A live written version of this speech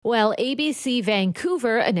Well, ABC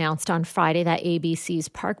Vancouver announced on Friday that ABC's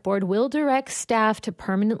Park Board will direct staff to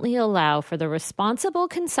permanently allow for the responsible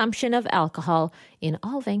consumption of alcohol in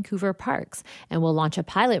all Vancouver parks and will launch a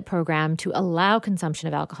pilot program to allow consumption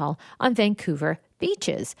of alcohol on Vancouver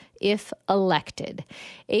beaches if elected.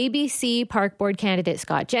 ABC Park Board candidate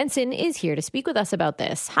Scott Jensen is here to speak with us about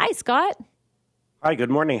this. Hi, Scott. Hi,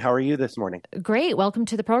 good morning. How are you this morning? Great. Welcome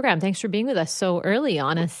to the program. Thanks for being with us so early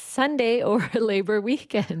on a Sunday or Labor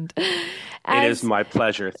weekend. It is my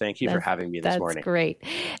pleasure. Thank you for having me this morning. That's great.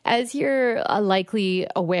 As you're likely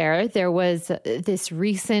aware, there was this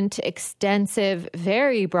recent, extensive,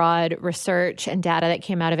 very broad research and data that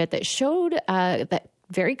came out of it that showed that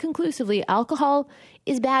very conclusively alcohol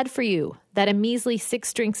is bad for you, that a measly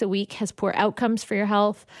 6 drinks a week has poor outcomes for your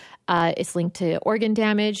health. It's linked to organ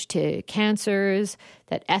damage, to cancers,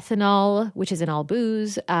 that ethanol, which is in all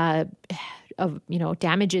booze,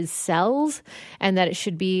 damages cells, and that it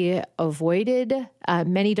should be avoided.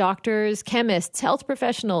 Many doctors, chemists, health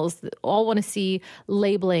professionals all want to see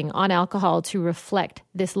labeling on alcohol to reflect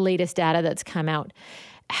this latest data that's come out.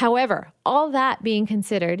 However, all that being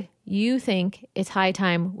considered, you think it's high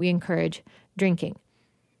time we encourage drinking.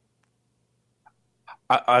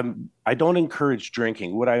 I don't encourage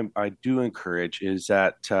drinking. What I do encourage is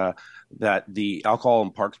that the Alcohol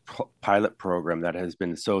in Parks pilot program that has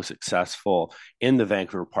been so successful in the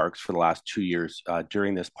Vancouver parks for the last 2 years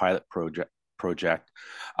during this pilot project,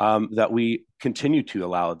 that we continue to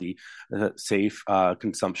allow the safe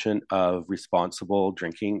consumption of responsible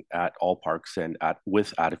drinking at all parks and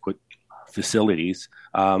with adequate facilities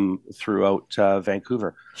throughout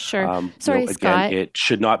Vancouver. Sure. Sorry, again, Scott. it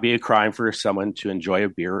should not be a crime for someone to enjoy a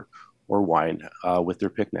beer or wine with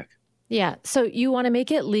their picnic. Yeah. So you want to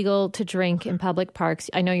make it legal to drink in public parks.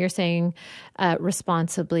 I know you're saying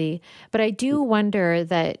responsibly, but I do wonder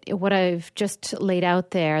that what I've just laid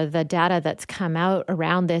out there, the data that's come out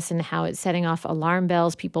around this and how it's setting off alarm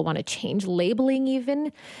bells, people want to change labeling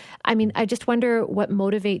even. I mean, I just wonder what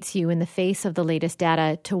motivates you in the face of the latest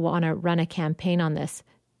data to want to run a campaign on this.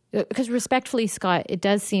 Because respectfully, Scott, it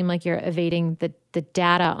does seem like you're evading the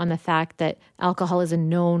data on the fact that alcohol is a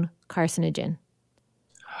known carcinogen.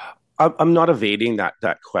 I'm not evading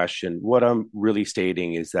that question. What I'm really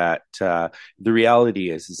stating is that the reality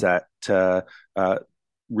is that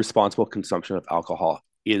responsible consumption of alcohol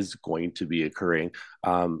is going to be occurring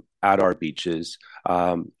at our beaches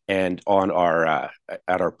and on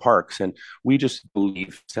at our parks, and we just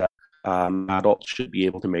believe that adults should be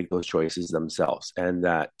able to make those choices themselves, and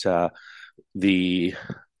that the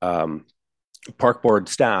Park Board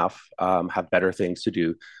staff have better things to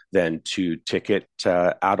do than to ticket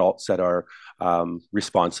adults that are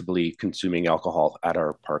responsibly consuming alcohol at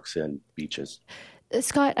our parks and beaches.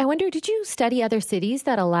 Scott, I wonder, did you study other cities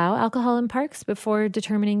that allow alcohol in parks before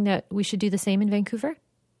determining that we should do the same in Vancouver?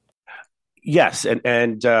 Yes,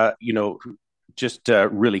 and just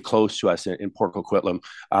really close to us in Port Coquitlam,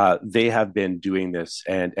 they have been doing this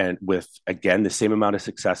and with, again, the same amount of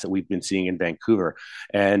success that we've been seeing in Vancouver.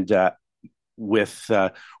 And with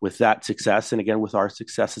that success, and again with our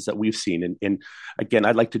successes that we've seen, and again,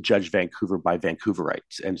 I'd like to judge Vancouver by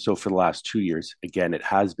Vancouverites, and so for the last 2 years, again, it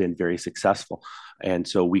has been very successful, and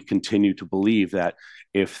so we continue to believe that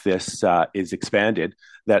if this is expanded,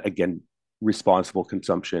 that again, responsible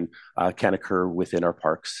consumption can occur within our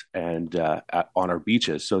parks and on our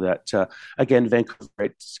beaches, so that again,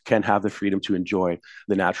 Vancouverites can have the freedom to enjoy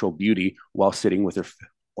the natural beauty while sitting with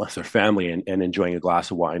their family and enjoying a glass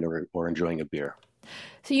of wine or enjoying a beer.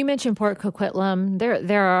 So you mentioned Port Coquitlam.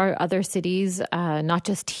 There are other cities, not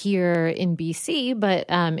just here in BC, but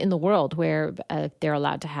in the world where they're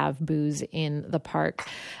allowed to have booze in the park.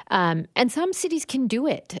 And some cities can do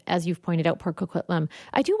it, as you've pointed out, Port Coquitlam.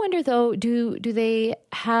 I do wonder, though, do they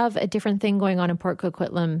have a different thing going on in Port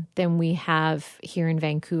Coquitlam than we have here in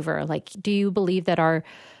Vancouver? Like, do you believe that our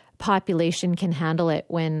population can handle it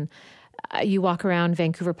when you walk around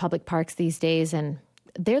Vancouver public parks these days and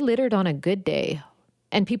they're littered on a good day?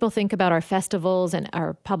 And people think about our festivals and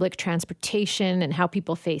our public transportation and how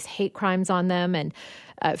people face hate crimes on them. And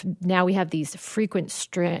now we have these frequent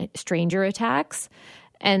stranger attacks.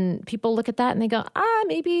 And people look at that and they go,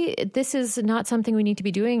 maybe this is not something we need to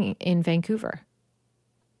be doing in Vancouver.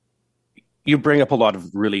 You bring up a lot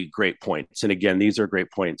of really great points. And again, these are great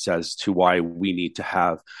points as to why we need to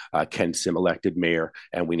have Ken Sim elected mayor,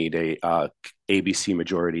 and we need a ABC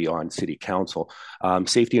majority on city council.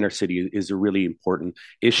 Safety in our city is a really important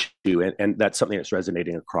issue, and that's something that's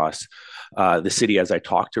resonating across the city as I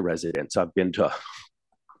talk to residents. I've been to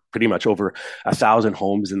pretty much over 1,000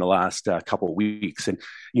 homes in the last couple of weeks, and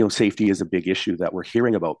safety is a big issue that we're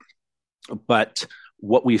hearing about. But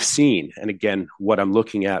what we've seen, and again, what I'm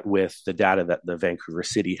looking at with the data that the Vancouver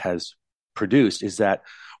City has produced, is that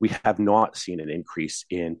we have not seen an increase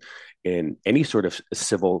in any sort of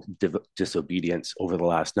civil disobedience over the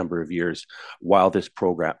last number of years while this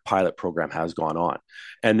pilot program has gone on.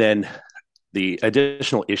 And then the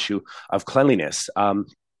additional issue of cleanliness.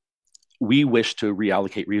 We wish to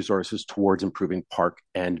reallocate resources towards improving park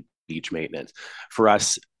and beach maintenance. For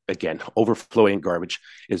us, again, overflowing garbage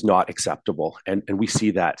is not acceptable. And we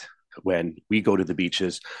see that when we go to the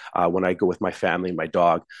beaches, when I go with my family and my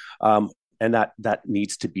dog, and that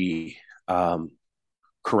needs to be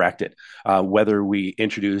corrected. Whether we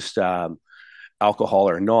introduced alcohol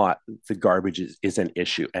or not, the garbage is an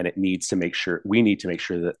issue, and we need to make sure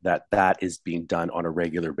that is being done on a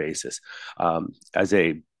regular basis. As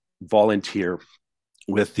a volunteer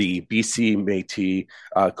with the BC Métis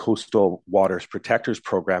Coastal Waters Protectors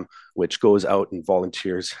Program, which goes out and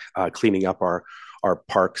volunteers cleaning up our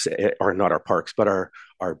parks, or not our parks, but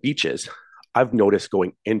our beaches. I've noticed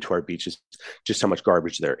going into our beaches just how much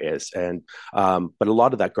garbage there is, and but a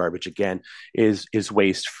lot of that garbage again is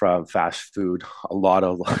waste from fast food, a lot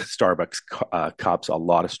of Starbucks cups, a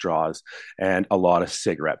lot of straws, and a lot of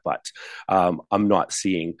cigarette butts. I'm not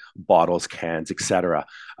seeing bottles, cans, etc.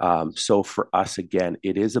 So for us, again,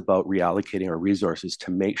 it is about reallocating our resources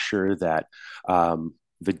to make sure that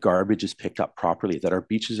the garbage is picked up properly, that our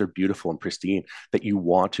beaches are beautiful and pristine, that you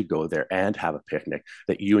want to go there and have a picnic,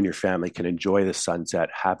 that you and your family can enjoy the sunset,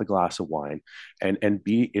 have a glass of wine, and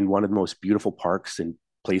be in one of the most beautiful parks and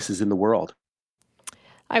places in the world.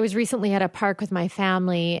 I was recently at a park with my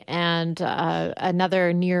family, and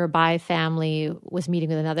another nearby family was meeting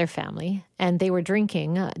with another family, and they were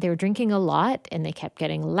drinking. They were drinking a lot, and they kept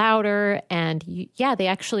getting louder. And they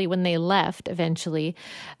actually, when they left, eventually,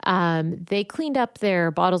 they cleaned up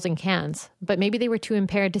their bottles and cans. But maybe they were too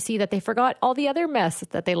impaired to see that they forgot all the other mess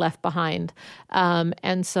that they left behind.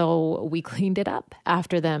 And so we cleaned it up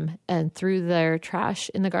after them and threw their trash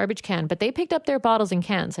in the garbage can. But they picked up their bottles and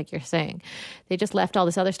cans, like you're saying. They just left all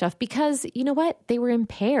this other stuff because, you know what? They were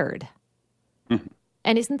impaired. Mm-hmm.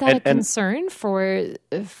 And isn't that a concern for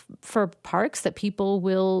parks, that people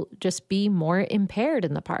will just be more impaired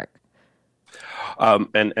in the park?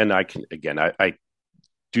 And I can, again, I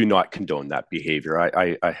do not condone that behavior.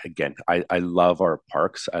 I love our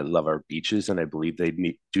parks. I love our beaches, and I believe they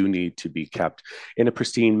do need to be kept in a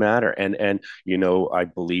pristine manner. And I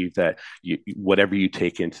believe that whatever you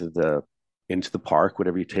take into the park,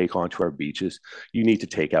 whatever you take onto our beaches, you need to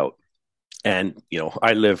take out. And,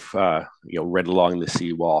 I live, right along the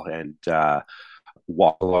seawall and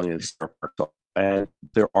walk along in the park. And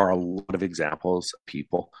there are a lot of examples of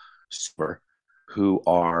people who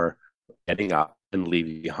are getting up and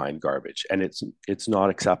leaving behind garbage. And it's not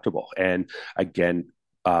acceptable. And again,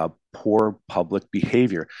 poor public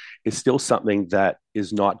behavior is still something that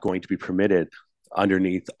is not going to be permitted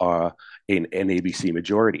underneath an ABC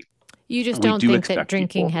majority. You just don't think that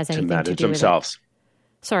drinking has anything to do with themselves.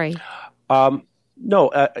 Sorry. No,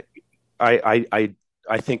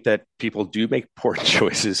 I think that people do make poor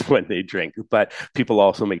choices when they drink, but people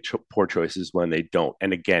also make poor choices when they don't.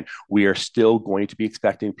 And again, we are still going to be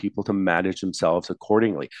expecting people to manage themselves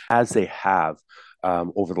accordingly, as they have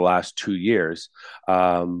over the last 2 years,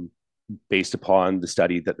 based upon the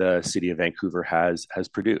study that the City of Vancouver has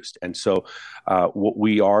produced. And so what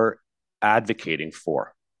we are advocating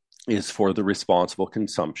for is for the responsible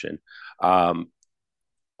consumption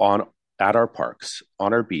at our parks,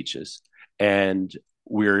 on our beaches, and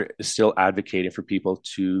we're still advocating for people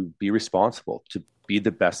to be responsible, to be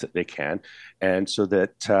the best that they can, and so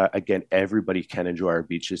that again, everybody can enjoy our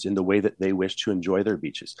beaches in the way that they wish to enjoy their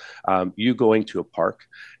beaches. You going to a park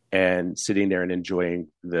and sitting there and enjoying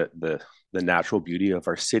the natural beauty of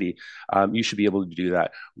our city, you should be able to do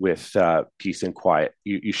that with peace and quiet.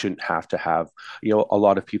 You shouldn't have to have, a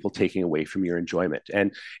lot of people taking away from your enjoyment.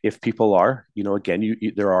 And if people are, again,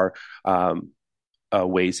 there are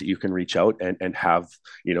ways that you can reach out and have,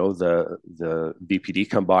 the VPD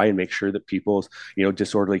come by and make sure that people's,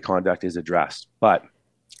 disorderly conduct is addressed. But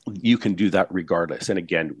you can do that regardless. And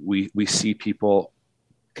again, we see people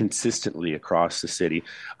consistently across the city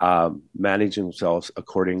manage themselves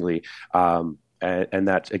accordingly, and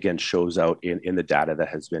that again shows out in the data that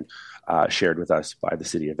has been shared with us by the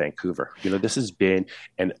City of Vancouver. This has been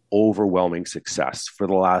an overwhelming success for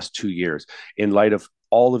the last 2 years. In light of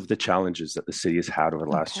all of the challenges that the city has had over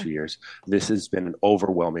the last 2 years, this has been an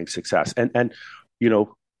overwhelming success. And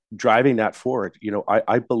driving that forward,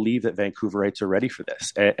 I believe that Vancouverites are ready for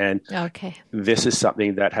this. And this is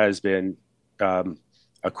something that has been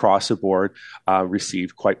across the board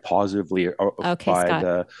received quite positively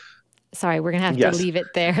by Sorry, we're going to have to Yes. leave it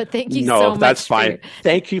there. Thank you so No, much. that's fine.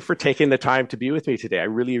 Thank you for taking the time to be with me today. I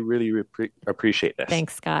really, really appreciate this.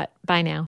 Thanks, Scott. Bye now.